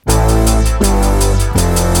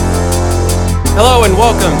Hello and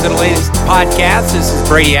welcome to the latest podcast. This is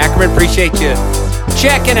Brady Ackerman. Appreciate you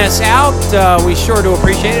checking us out. We sure do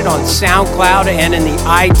appreciate it on SoundCloud and in the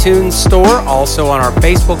iTunes store. Also on our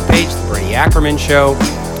Facebook page, The Brady Ackerman Show,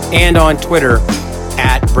 and on Twitter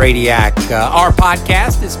at Bradyac. Our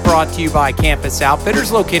podcast is brought to you by Campus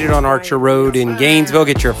Outfitters, located on Archer Road in Gainesville.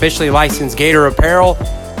 Get your officially licensed Gator apparel.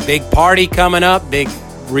 Big party coming up. Big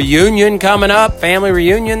reunion coming up. Family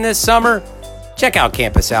reunion this summer. Check out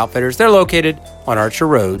Campus Outfitters. They're located on Archer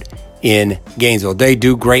Road in Gainesville. They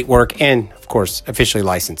do great work and, of course, officially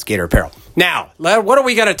licensed Gator apparel. Now, what are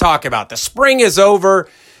we going to talk about? The spring is over.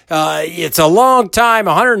 It's a long time,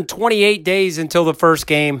 128 days until the first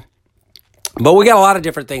game. But we got a lot of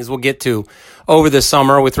different things we'll get to over the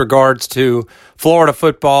summer with regards to Florida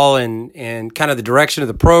football and kind of the direction of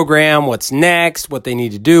the program, what's next, what they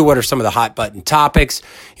need to do, what are some of the hot button topics.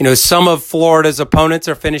 You know, some of Florida's opponents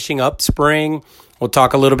are finishing up spring. We'll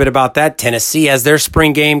talk a little bit about that. Tennessee has their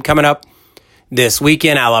spring game coming up this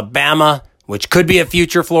weekend. Alabama, which could be a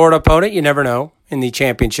future Florida opponent, you never know, in the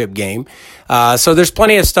championship game. So there's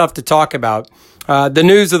plenty of stuff to talk about. The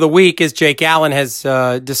news of the week is Jake Allen has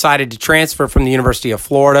decided to transfer from the University of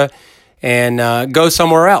Florida and go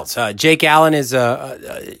somewhere else. Jake Allen is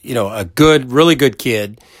a really good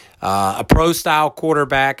kid, a pro-style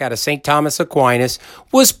quarterback out of St. Thomas Aquinas.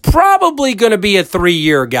 Was probably going to be a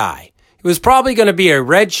 3-year guy. He was probably going to be a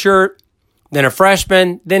redshirt, then a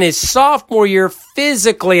freshman, then his sophomore year.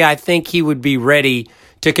 Physically, I think he would be ready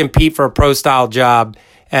to compete for a pro-style job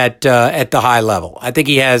at the high level. I think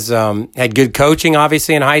he has had good coaching,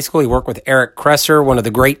 obviously, in high school. He worked with Eric Kresser, one of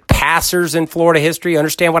the great passers in Florida history.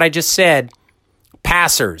 Understand what I just said?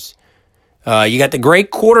 Passers. You got the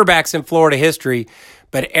great quarterbacks in Florida history,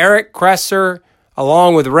 but Eric Kresser,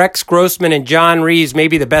 along with Rex Grossman and John Reeves, may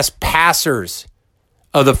be the best passers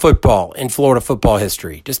of the football in Florida football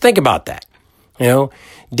history. Just think about that. You know,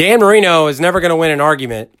 Dan Marino is never going to win an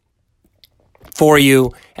argument for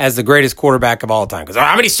you as the greatest quarterback of all time. Because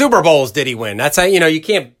how many Super Bowls did he win? That's how, you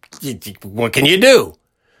can't, what can you do?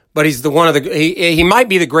 But he's he might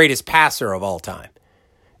be the greatest passer of all time.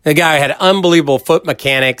 The guy had unbelievable foot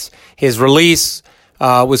mechanics. His release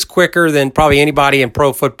was quicker than probably anybody in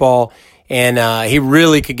pro football. And he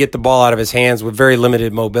really could get the ball out of his hands with very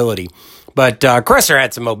limited mobility. But Kresser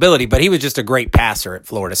had some mobility, but he was just a great passer at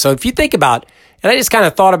Florida. So if you think about, and I just kind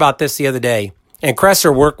of thought about this the other day, and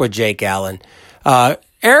Kresser worked with Jake Allen.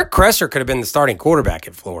 Eric Kresser could have been the starting quarterback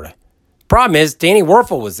at Florida. Problem is, Danny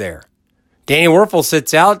Werfel was there. Danny Werfel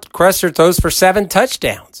sits out. Kresser throws for 7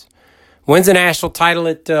 touchdowns. Wins a national title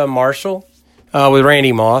at Marshall with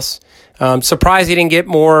Randy Moss. Surprised he didn't get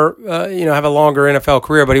more, have a longer NFL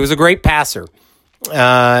career, but he was a great passer.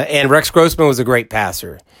 And Rex Grossman was a great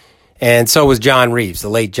passer. And so was John Reeves, the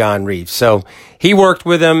late John Reeves. So he worked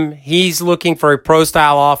with him. He's looking for a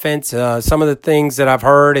pro-style offense. Some of the things that I've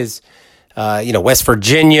heard is, West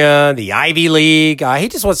Virginia, the Ivy League. He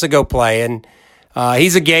just wants to go play. And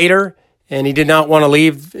he's a Gator, and he did not want to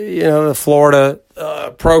leave, the Florida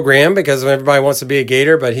program because everybody wants to be a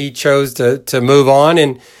Gator, but he chose to move on.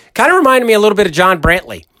 And kind of reminded me a little bit of John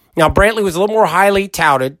Brantley. Now, Brantley was a little more highly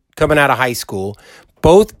touted coming out of high school.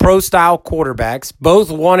 Both pro-style quarterbacks, both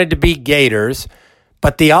wanted to be Gators,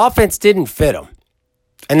 but the offense didn't fit them.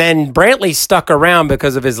 And then Brantley stuck around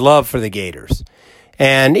because of his love for the Gators.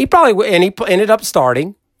 And he ended up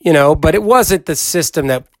starting, but it wasn't the system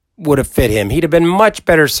that would have fit him. He'd have been much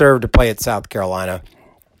better served to play at South Carolina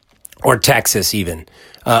or Texas even,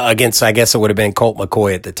 against, I guess it would have been Colt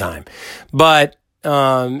McCoy at the time. But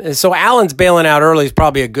so Allen's bailing out early is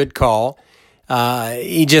probably a good call.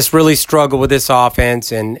 He just really struggled with this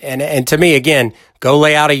offense. And to me, again, go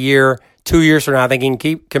lay out a year, 2 years from now, I think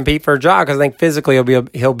he can compete for a job because I think physically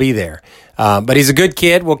he'll be there. But he's a good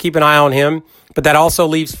kid. We'll keep an eye on him. But that also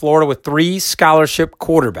leaves Florida with 3 scholarship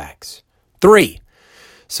quarterbacks. 3.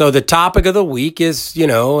 So the topic of the week is,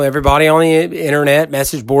 everybody on the internet,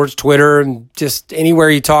 message boards, Twitter, and just anywhere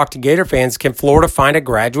you talk to Gator fans, can Florida find a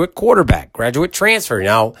graduate quarterback, graduate transfer?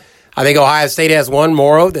 Now, I think Ohio State has one,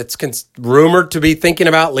 Morrow, that's rumored to be thinking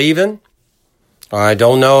about leaving. I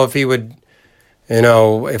don't know if he would,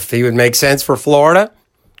 make sense for Florida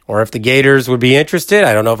or if the Gators would be interested.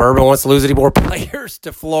 I don't know if Urban wants to lose any more players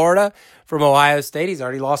to Florida from Ohio State. He's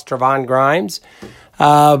already lost Trevon Grimes.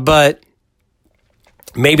 But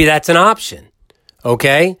maybe that's an option.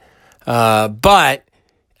 Okay. But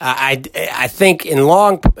I think in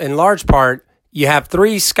large part, you have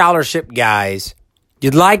 3 scholarship guys.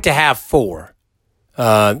 You'd like to have 4.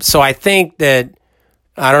 So I think that,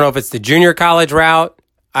 I don't know if it's the junior college route.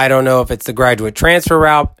 I don't know if it's the graduate transfer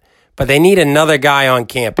route, but they need another guy on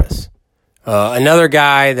campus. Another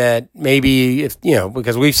guy that maybe,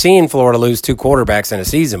 because we've seen Florida lose 2 quarterbacks in a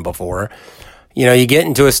season before. You get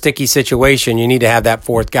into a sticky situation, you need to have that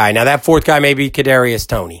fourth guy. Now, that fourth guy may be Kadarius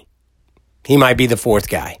Toney. He might be the fourth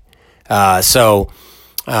guy. At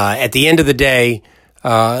the end of the day,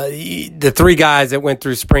 the 3 guys that went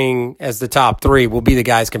through spring as the top 3 will be the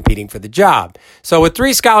guys competing for the job. So with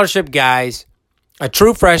 3 scholarship guys, a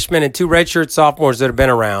true freshman, and 2 redshirt sophomores that have been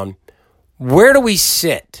around, where do we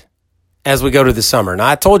sit as we go to the summer? Now,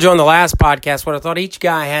 I told you on the last podcast what I thought each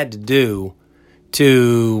guy had to do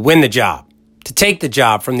to win the job, to take the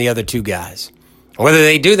job from the other 2 guys. Whether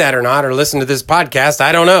they do that or not, or listen to this podcast,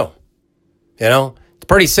 I don't know. It's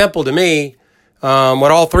pretty simple to me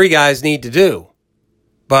what all 3 guys need to do.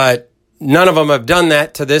 But none of them have done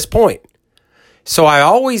that to this point. So I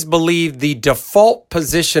always believe the default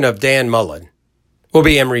position of Dan Mullen will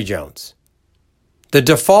be Emory Jones. The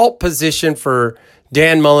default position for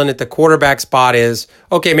Dan Mullen at the quarterback spot is,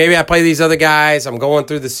 okay, maybe I play these other guys. I'm going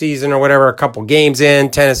through the season or whatever, a couple games in,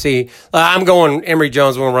 Tennessee. I'm going Emory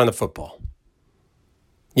Jones when we run the football.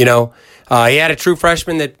 He had a true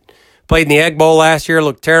freshman that played in the Egg Bowl last year,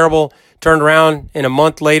 looked terrible, turned around in a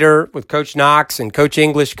month later with Coach Knox and Coach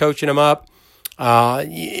English coaching him up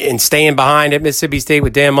and staying behind at Mississippi State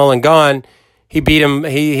with Dan Mullen gone. He beat him.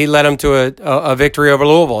 He led him to a victory over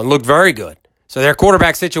Louisville and looked very good. So their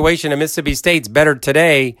quarterback situation at Mississippi State's better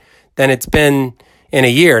today than it's been in a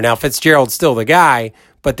year. Now, Fitzgerald's still the guy,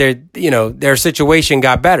 but their situation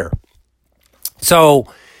got better. So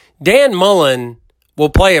Dan Mullen will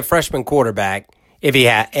play a freshman quarterback if he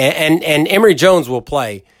and Emory Jones will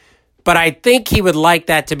play. But I think he would like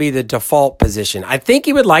that to be the default position. I think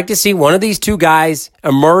he would like to see one of these 2 guys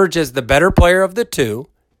emerge as the better player of the 2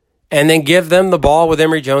 and then give them the ball with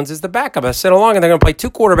Emory Jones as the backup. I said along, and they're going to play 2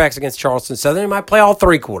 quarterbacks against Charleston Southern. They might play all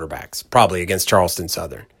 3 quarterbacks, probably, against Charleston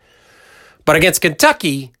Southern. But against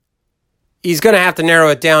Kentucky, he's going to have to narrow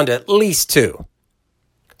it down to at least 2.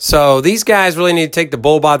 So these guys really need to take the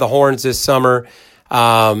bull by the horns this summer.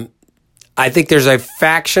 I think there's a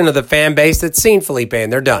faction of the fan base that's seen Felipe,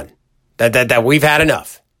 and they're done. That we've had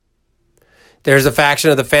enough. There's a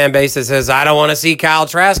faction of the fan base that says, I don't want to see Kyle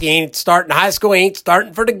Trask. He ain't starting high school. He ain't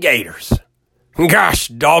starting for the Gators. Gosh,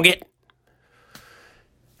 dog it.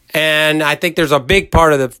 And I think there's a big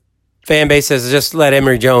part of the fan base that says, just let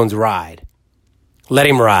Emory Jones ride. Let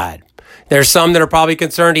him ride. There's some that are probably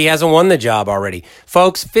concerned he hasn't won the job already.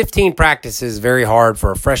 Folks, 15 practices is very hard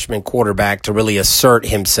for a freshman quarterback to really assert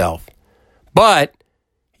himself. But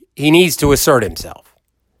he needs to assert himself.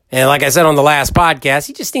 And like I said on the last podcast,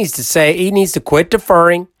 he just needs to quit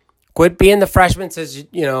deferring, quit being the freshman, says,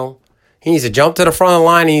 he needs to jump to the front of the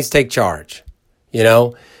line, he needs to take charge.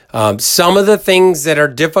 Some of the things that are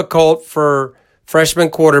difficult for freshman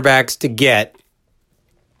quarterbacks to get,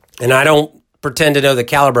 and I don't pretend to know the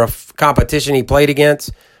caliber of competition he played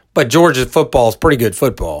against, but Georgia football is pretty good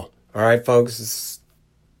football. All right, folks? It's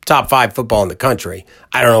top 5 football in the country.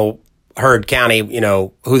 I don't know, Heard County,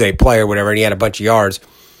 who they play or whatever, and he had a bunch of yards.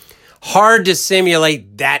 Hard to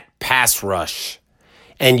simulate that pass rush.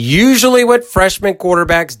 And usually what freshman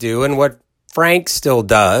quarterbacks do, and what Frank still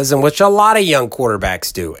does, and which a lot of young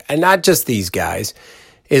quarterbacks do, and not just these guys,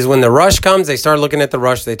 is when the rush comes, they start looking at the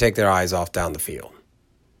rush, they take their eyes off down the field.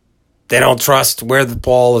 They don't trust where the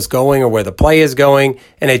ball is going or where the play is going,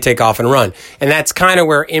 and they take off and run. And that's kind of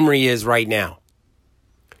where Emory is right now.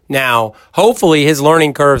 Now, hopefully his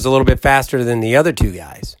learning curve is a little bit faster than the other 2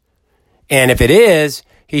 guys. And if it is,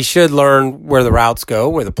 he should learn where the routes go,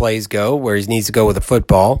 where the plays go, where he needs to go with the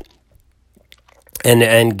football,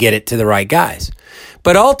 and get it to the right guys.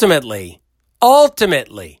 But ultimately,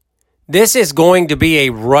 this is going to be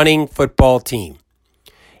a running football team.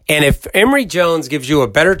 And if Emory Jones gives you a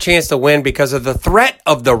better chance to win because of the threat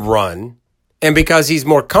of the run and because he's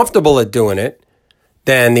more comfortable at doing it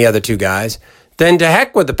than the other 2 guys, then to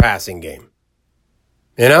heck with the passing game.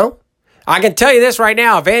 I can tell you this right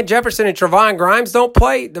now. If Van Jefferson and Trevon Grimes don't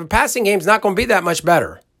play, the passing game's not going to be that much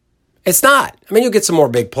better. It's not. I mean, you'll get some more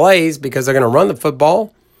big plays because they're going to run the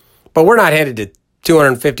football, but we're not headed to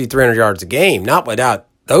 250, 300 yards a game, not without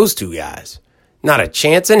those 2 guys. Not a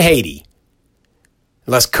chance in Haiti.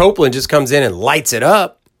 Unless Copeland just comes in and lights it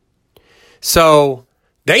up. So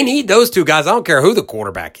they need those 2 guys. I don't care who the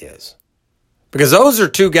quarterback is. Because those are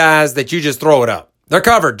 2 guys that you just throw it up. They're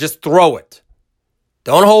covered. Just throw it.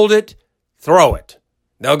 Don't hold it. Throw it.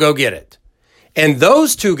 They'll go get it. And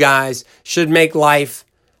those 2 guys should make life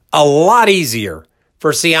a lot easier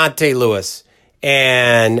for Keontae Lewis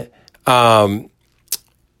and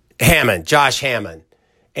Josh Hammond,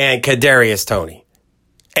 and Kadarius Toney,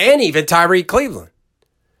 and even Tyree Cleveland.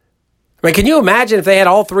 I mean, can you imagine if they had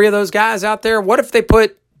all three of those guys out there? What if they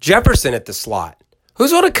put Jefferson at the slot?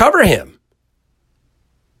 Who's going to cover him?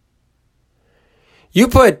 You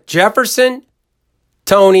put Jefferson,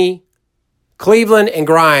 Tony, Cleveland, and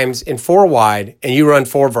Grimes in 4 wide, and you run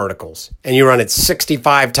 4 verticals, and you run it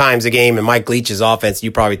 65 times a game in Mike Leach's offense.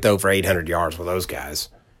 You probably throw for 800 yards with those guys.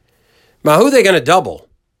 Now, who are they going to double?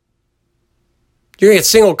 You're going to get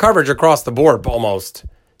single coverage across the board almost.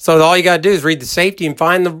 So all you got to do is read the safety and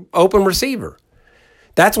find the open receiver.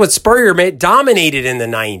 That's what Spurrier dominated in the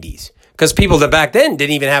 90s because people that back then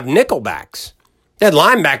didn't even have nickelbacks. They had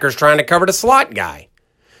linebackers trying to cover the slot guy.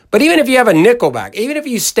 But even if you have a nickelback, even if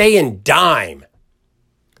you stay in dime,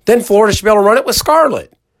 then Florida should be able to run it with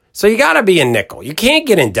Scarlett. So you got to be in nickel. You can't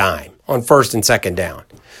get in dime on first and second down.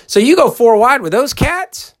 So you go 4 wide with those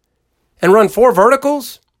cats and run 4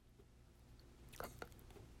 verticals.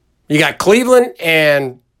 You got Cleveland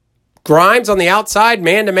and Grimes on the outside,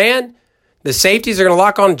 man-to-man. The safeties are going to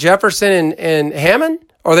lock on Jefferson and Hammond,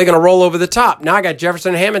 or are they going to roll over the top? Now I got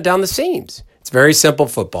Jefferson and Hammond down the seams. It's very simple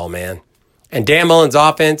football, man. And Dan Mullen's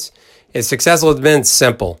offense is successful. It's been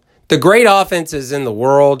simple. The great offenses in the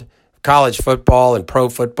world, college football and pro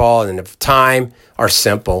football and of time, are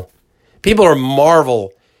simple. People are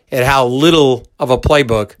marvel at how little of a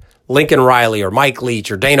playbook Lincoln Riley or Mike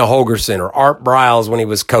Leach or Dana Holgerson or Art Briles when he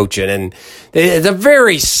was coaching. And it's a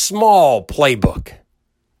very small playbook.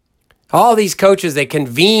 All these coaches, they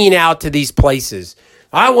convene out to these places.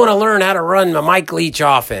 I want to learn how to run the Mike Leach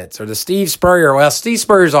offense or the Steve Spurrier. Well, Steve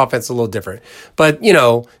Spurrier's offense is a little different. But,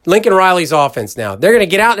 Lincoln Riley's offense now. They're going to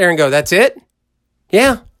get out there and go, that's it?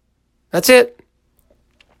 Yeah, that's it.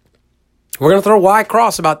 We're going to throw Y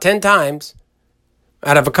cross about 10 times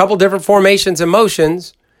out of a couple different formations and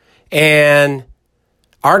motions, and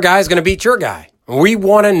our guy's going to beat your guy. We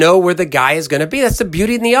want to know where the guy is going to be. That's the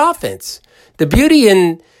beauty in the offense. The beauty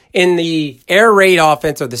in the air raid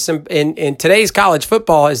offense or in today's college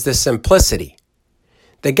football is the simplicity.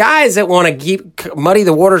 The guys that want to muddy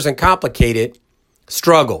the waters and complicate it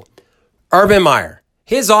struggle. Urban Meyer,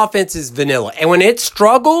 his offense is vanilla. And when it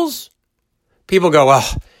struggles, people go,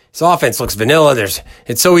 oh, his offense looks vanilla.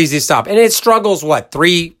 It's so easy to stop. And it struggles,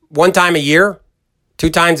 one time a year? 2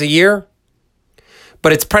 times a year?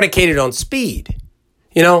 But it's predicated on speed.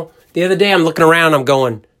 The other day I'm looking around, I'm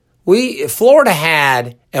going, Florida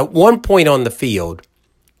had, at one point on the field,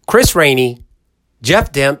 Chris Rainey,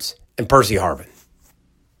 Jeff Demps, and Percy Harvin.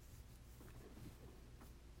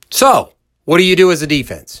 So, what do you do as a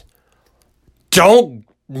defense? Don't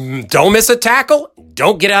miss a tackle.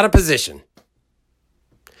 Don't get out of position.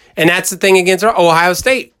 And that's the thing against Ohio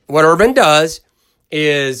State. What Urban does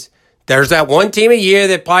is there's that one team a year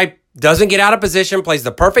that probably doesn't get out of position, plays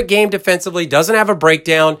the perfect game defensively, doesn't have a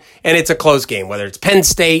breakdown, and it's a close game. Whether it's Penn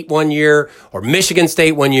State one year or Michigan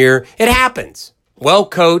State one year, it happens. Well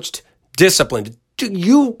coached, disciplined.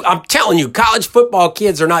 I'm telling you, college football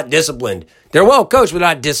kids are not disciplined. They're well coached, but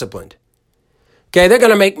not disciplined. Okay, they're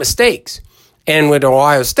going to make mistakes. And with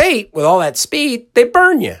Ohio State, with all that speed, they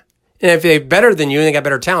burn you. And if they're better than you and they got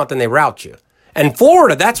better talent, then they rout you. And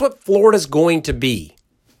Florida, that's what Florida's going to be.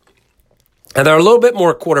 And they're a little bit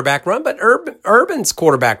more quarterback run, but Urban's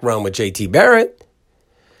quarterback run with J.T. Barrett,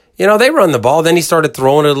 they run the ball. Then he started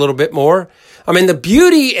throwing it a little bit more. I mean, the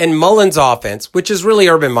beauty in Mullen's offense, which is really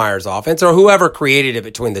Urban Meyer's offense, or whoever created it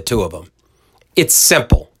between the two of them, it's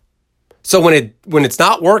simple. So when it's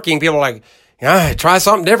not working, people are like, try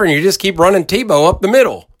something different. You just keep running Tebow up the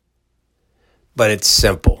middle. But it's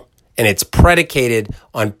simple, and it's predicated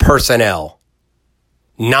on personnel,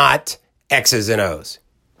 not X's and O's.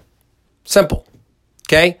 Simple.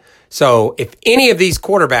 Okay? So if any of these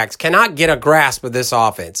quarterbacks cannot get a grasp of this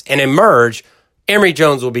offense and emerge, Emory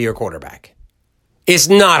Jones will be your quarterback. It's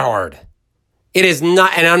not hard. It is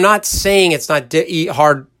not, and I'm not saying it's not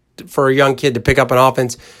hard for a young kid to pick up an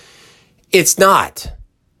offense. It's not.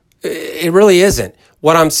 It really isn't.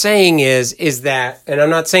 What I'm saying is that, and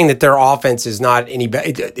I'm not saying that their offense is not any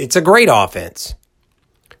better. It's a great offense.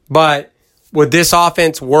 But would this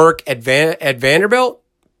offense work at Vanderbilt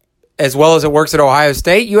as well as it works at Ohio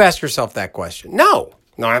State? You ask yourself that question. No,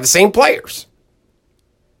 don't have the same players.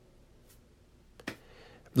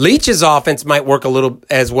 Leach's offense might work a little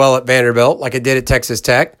as well at Vanderbilt like it did at Texas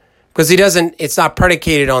Tech because it's not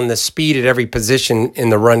predicated on the speed at every position in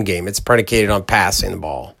the run game. It's predicated on passing the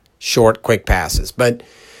ball, short, quick passes. But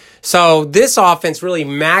so this offense really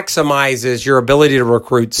maximizes your ability to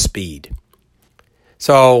recruit speed.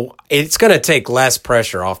 So it's going to take less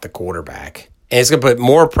pressure off the quarterback. And it's going to put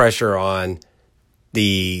more pressure on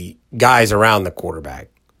the guys around the quarterback.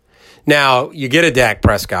 Now, you get a Dak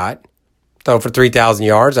Prescott, throw for 3,000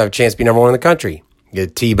 yards, I have a chance to be number one in the country. You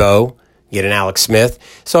get Tebow, get an Alex Smith.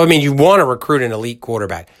 So, I mean, you want to recruit an elite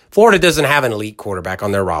quarterback. Florida doesn't have an elite quarterback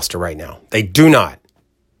on their roster right now. They do not.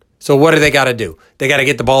 So what do they got to do? They got to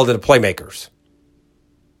get the ball to the playmakers.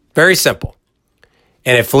 Very simple.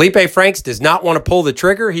 And if Felipe Franks does not want to pull the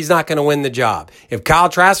trigger, he's not going to win the job. If Kyle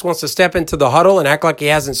Trask wants to step into the huddle and act like he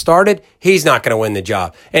hasn't started, he's not going to win the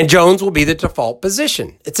job. And Jones will be the default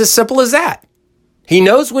position. It's as simple as that. He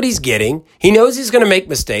knows what he's getting. He knows he's going to make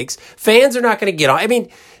mistakes. Fans are not going to get on. I mean,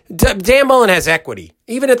 Dan Mullen has equity.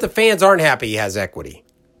 Even if the fans aren't happy, he has equity.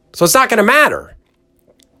 So it's not going to matter.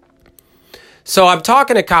 So I'm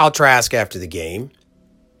talking to Kyle Trask after the game.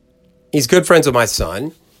 He's good friends with my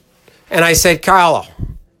son. And I said, Kyle,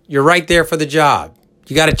 you're right there for the job.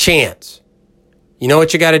 You got a chance. You know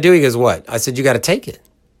what you got to do? He goes, what? I said, you got to take it.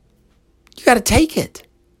 You got to take it.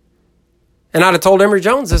 And I'd have told Emory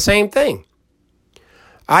Jones the same thing.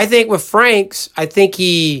 I think with Franks, I think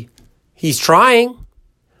he's trying.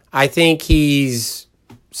 I think he's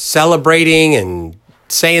celebrating and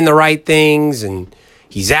saying the right things, and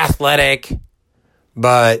he's athletic.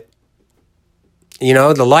 But, you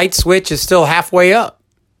know, the light switch is still halfway up.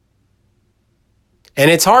 And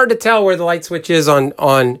it's hard to tell where the light switch is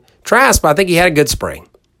on Trask, but I think he had a good spring.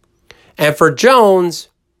 And for Jones,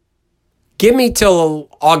 give me till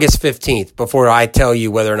August 15th before I tell you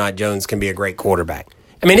whether or not Jones can be a great quarterback.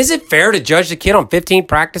 I mean, is it fair to judge the kid on 15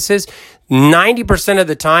 practices, 90% of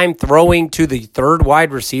the time throwing to the third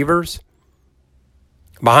wide receivers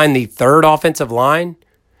behind the third offensive line?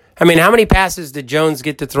 I mean, how many passes did Jones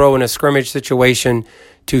get to throw in a scrimmage situation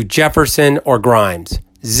to Jefferson or Grimes?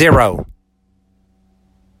 Zero.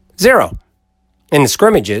 In the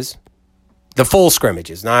scrimmages, the full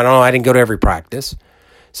scrimmages. Now, I don't know, I didn't go to every practice.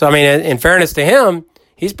 So, I mean, in fairness to him,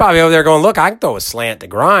 he's probably over there going, look, I can throw a slant to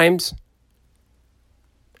Grimes.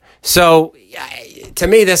 So, to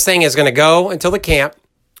me, this thing is going to go until the camp.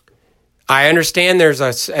 I understand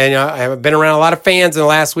and I've been around a lot of fans in the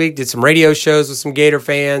last week, did some radio shows with some Gator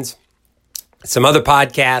fans, some other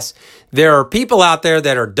podcasts. There are people out there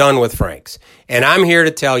that are done with Franks. And I'm here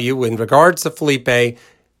to tell you, in regards to Felipe,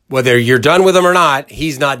 whether you're done with him or not,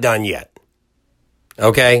 he's not done yet.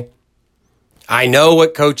 Okay? I know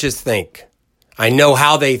what coaches think. I know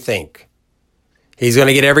how they think. He's going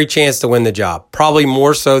to get every chance to win the job, probably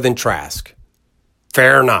more so than Trask.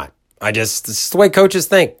 Fair or not. This is the way coaches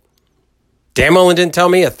think. Dan Mullen didn't tell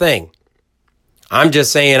me a thing. I'm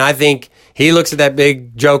just saying I think he looks at that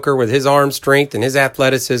big joker with his arm strength and his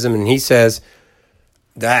athleticism, and he says,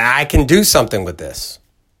 I can do something with this.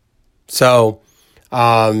 So,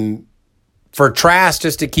 for Trask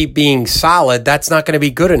just to keep being solid, that's not going to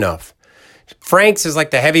be good enough. Franks is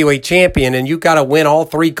like the heavyweight champion, and you've got to win all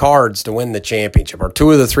three cards to win the championship, or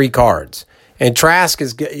two of the three cards. And Trask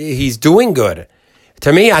he's doing good.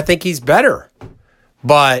 To me, I think he's better,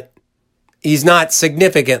 but he's not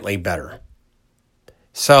significantly better.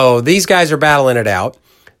 So these guys are battling it out.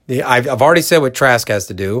 I've already said what Trask has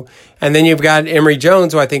to do. And then you've got Emory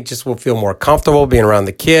Jones, who I think just will feel more comfortable being around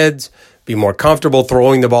the kids, be more comfortable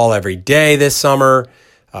throwing the ball every day this summer,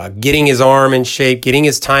 getting his arm in shape, getting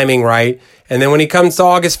his timing right. And then when he comes to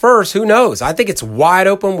August 1st, who knows? I think it's wide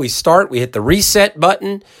open. We hit the reset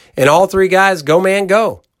button, and all three guys go, man,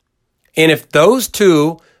 go. And if those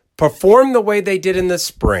two perform the way they did in the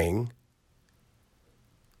spring,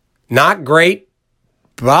 not great,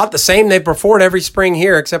 about the same they performed every spring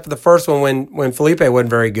here, except for the first one when Felipe wasn't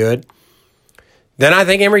very good, then I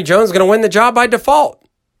think Emory Jones is going to win the job by default.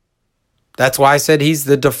 That's why I said he's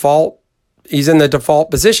in the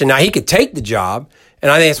default position. Now, he could take the job,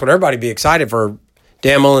 and I think that's what everybody would be excited for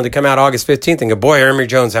Dan Mullen to come out August 15th and go, boy, Emory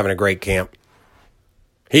Jones having a great camp.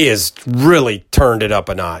 He has really turned it up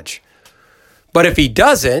a notch. But if he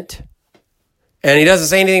doesn't, and he doesn't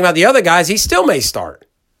say anything about the other guys, he still may start.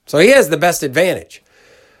 So he has the best advantage.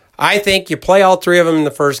 I think you play all three of them in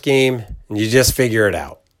the first game, and you just figure it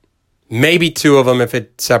out. Maybe two of them if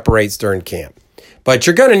it separates during camp. But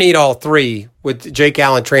you're going to need all three with Jake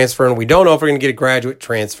Allen transferring. We don't know if we're going to get a graduate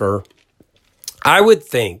transfer. I would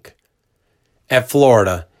think at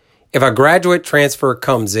Florida, if a graduate transfer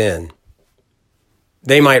comes in,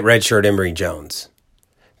 they might redshirt Emory Jones.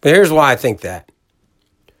 But here's why I think that.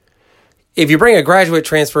 If you bring a graduate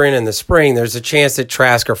transfer in the spring, there's a chance that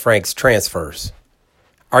Trask or Franks transfers.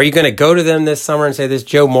 Are you going to go to them this summer and say, this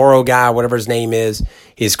Joe Morrow guy, whatever his name is,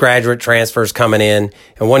 his graduate transfer's coming in,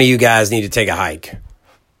 and one of you guys need to take a hike?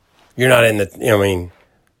 You're not in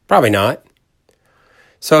probably not.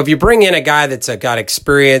 So if you bring in a guy that's got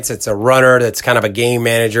experience, that's a runner, that's kind of a game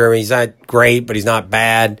manager, I mean, he's not great, but he's not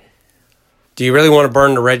bad, do you really want to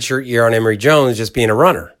burn the redshirt year on Emory Jones just being a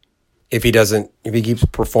runner if he keeps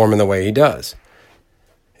performing the way he does?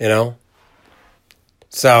 You know?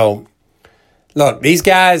 So, look, these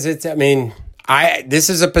guys, this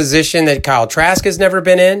is a position that Kyle Trask has never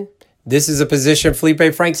been in. This is a position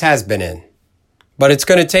Felipe Franks has been in. But it's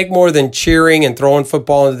going to take more than cheering and throwing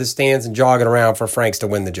football into the stands and jogging around for Franks to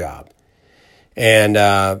win the job. And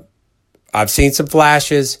I've seen some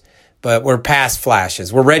flashes, but we're past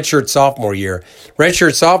flashes. We're redshirt sophomore year.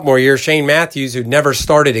 Redshirt sophomore year, Shane Matthews, who never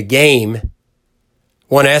started a game,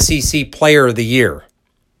 won SEC Player of the Year.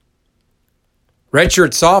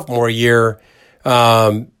 Redshirt sophomore year,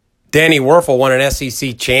 Danny Werfel won an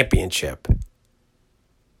SEC championship.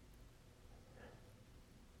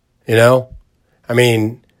 You know?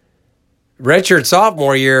 Redshirt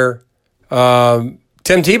sophomore year, Tim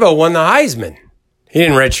Tebow won the Heisman. He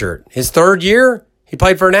didn't redshirt. His third year, he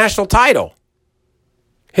played for a national title.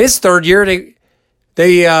 His third year,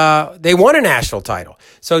 they won a national title.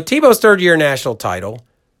 So Tebow's third year national title.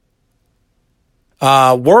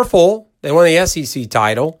 Werfel, they won the SEC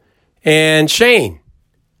title. And Shane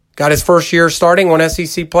got his first year starting, won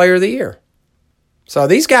SEC Player of the Year. So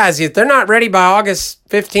these guys, if they're not ready by August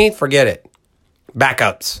 15th, forget it.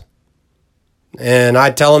 Backups. And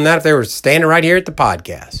I'd tell them that if they were standing right here at the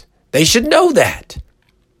podcast. They should know that.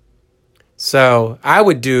 So I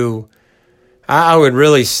would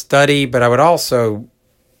really study, but I would also,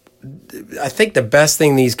 I think the best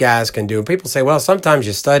thing these guys can do, and people say, well, sometimes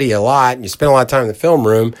you study a lot and you spend a lot of time in the film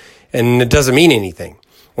room and it doesn't mean anything.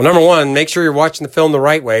 Well, number one, make sure you're watching the film the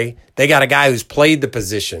right way. They got a guy who's played the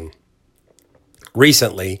position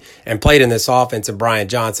recently and played in this offense, and Brian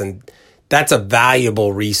Johnson. That's a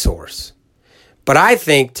valuable resource. But I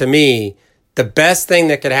think, to me, the best thing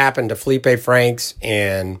that could happen to Felipe Franks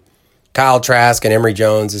and Kyle Trask and Emory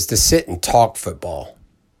Jones is to sit and talk football.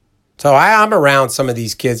 So I'm around some of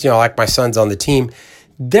these kids, like my son's on the team.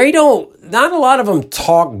 Not a lot of them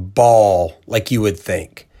talk ball like you would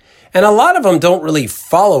think. And a lot of them don't really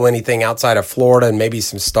follow anything outside of Florida and maybe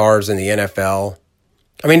some stars in the NFL.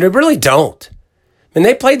 They really don't.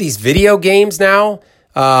 They play these video games now,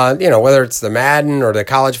 whether it's the Madden or the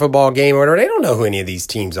college football game or whatever. They don't know who any of these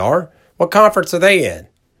teams are. What conference are they in?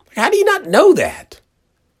 How do you not know that?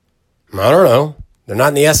 I don't know. They're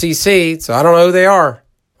not in the SEC, so I don't know who they are.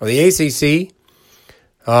 Or the ACC.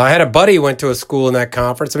 I had a buddy who went to a school in that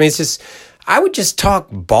conference. I would just talk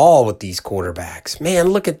ball with these quarterbacks. Man,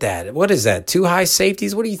 look at that. What is that? 2 high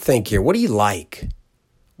safeties? What do you think here? What do you like?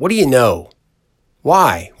 What do you know?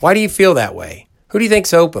 Why? Why do you feel that way? Who do you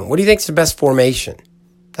think's open? What do you think's the best formation?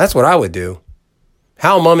 That's what I would do.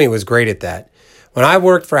 Hal Mumme was great at that. When I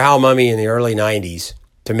worked for Hal Mumme in the early 90s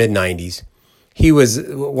to mid-90s, he was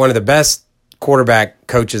one of the best quarterback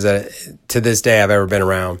coaches to this day I've ever been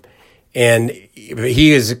around. And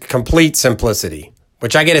he is complete simplicity,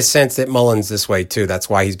 which I get a sense that Mullen's this way too. That's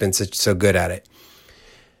why he's been so good at it.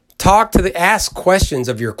 Ask questions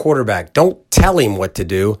of your quarterback. Don't tell him what to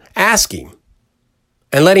do. Ask him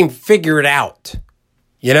and let him figure it out.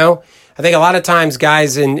 I think a lot of times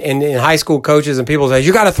guys in high school coaches and people say,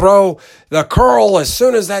 you got to throw the curl as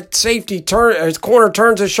soon as that corner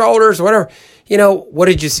turns his shoulders, or whatever. What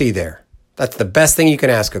did you see there? That's the best thing you can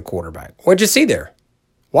ask a quarterback. What did you see there?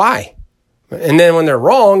 Why? And then when they're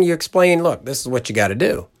wrong, you explain, look, this is what you got to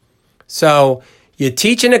do. So you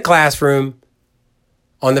teach in a classroom.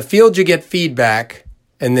 On the field, you get feedback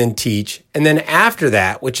and then teach. And then after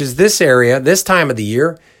that, which is this area, this time of the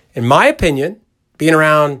year, in my opinion, being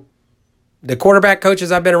around the quarterback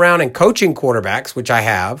coaches I've been around and coaching quarterbacks, which I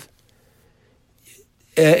have,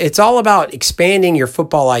 it's all about expanding your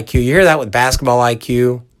football IQ. You hear that with basketball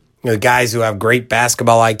IQ. Guys who have great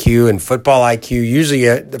basketball IQ and football IQ.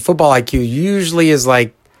 Usually, the football IQ usually is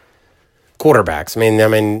like quarterbacks.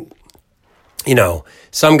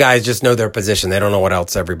 Some guys just know their position. They don't know what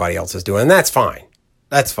else everybody else is doing. And that's fine.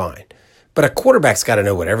 That's fine. But a quarterback's got to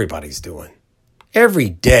know what everybody's doing. Every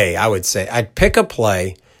day, I would say, I'd pick a play,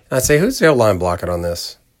 and I'd say, who's the line blocking on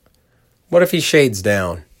this? What if he shades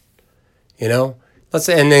down? Let's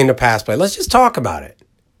say, and then the pass play. Let's just talk about it.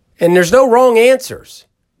 And there's no wrong answers.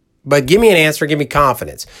 But give me an answer, give me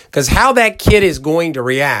confidence. Because how that kid is going to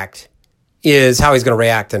react is how he's going to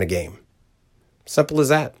react in a game. Simple as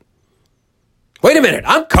that. Wait a minute,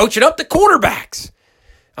 I'm coaching up the quarterbacks.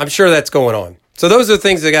 I'm sure that's going on. So those are the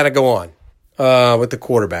things that got to go on with the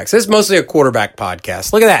quarterbacks. This is mostly a quarterback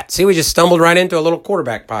podcast. Look at that. See, we just stumbled right into a little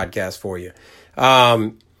quarterback podcast for you.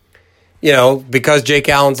 Because Jake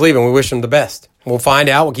Allen's leaving, we wish him the best. We'll find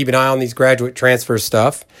out. We'll keep an eye on these graduate transfer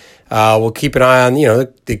stuff. We'll keep an eye on,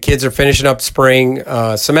 the kids are finishing up spring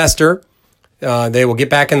semester. They will get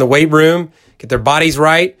back in the weight room, get their bodies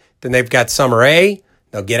right. Then they've got summer A.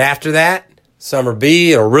 They'll get after that. Summer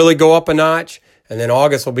B, it'll really go up a notch. And then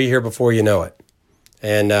August will be here before you know it.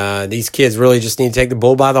 And these kids really just need to take the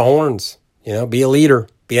bull by the horns. Be a leader,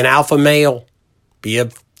 be an alpha male, be a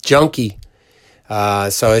junkie.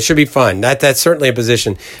 So it should be fun. That's certainly a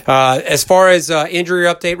position. As far as injury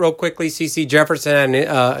update, real quickly, CeCe Jefferson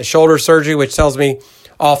had a shoulder surgery, which tells me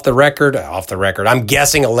off the record, I'm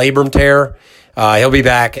guessing a labrum tear. He'll be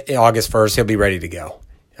back August 1st. He'll be ready to go.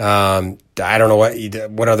 I don't know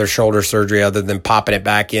what other shoulder surgery other than popping it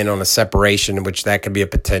back in on a separation, which that could be a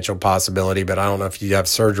potential possibility, but I don't know if you have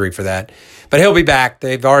surgery for that. But he'll be back.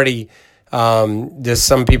 They've already, just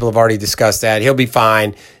some people have already discussed that. He'll be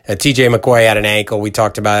fine. TJ McCoy had an ankle. We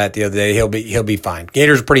talked about that the other day. He'll be fine.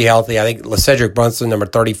 Gators are pretty healthy. I think LaCedric Brunson, number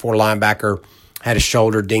 34 linebacker, had his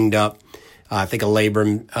shoulder dinged up. I think a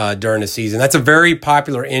labrum during the season. That's a very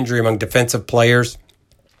popular injury among defensive players.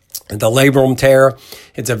 The labrum tear,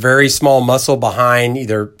 it's a very small muscle behind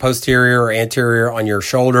either posterior or anterior on your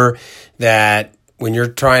shoulder that when you're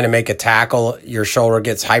trying to make a tackle, your shoulder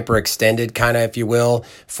gets hyperextended, kind of, if you will,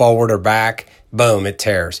 forward or back. Boom, it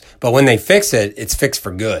tears. But when they fix it, it's fixed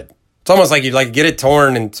for good. It's almost like you'd like to get it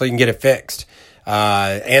torn and so you can get it fixed.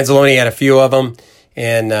 Anzalone had a few of them,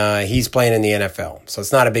 and he's playing in the NFL. So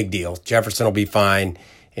it's not a big deal. Jefferson will be fine,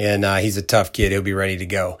 and he's a tough kid. He'll be ready to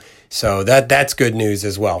go. So that's good news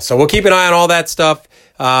as well. So we'll keep an eye on all that stuff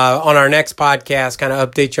on our next podcast, kind of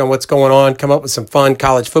update you on what's going on, come up with some fun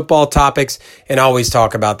college football topics, and always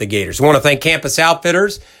talk about the Gators. We want to thank Campus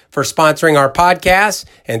Outfitters for sponsoring our podcast,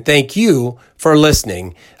 and thank you for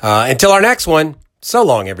listening. Until our next one, so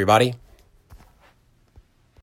long, everybody.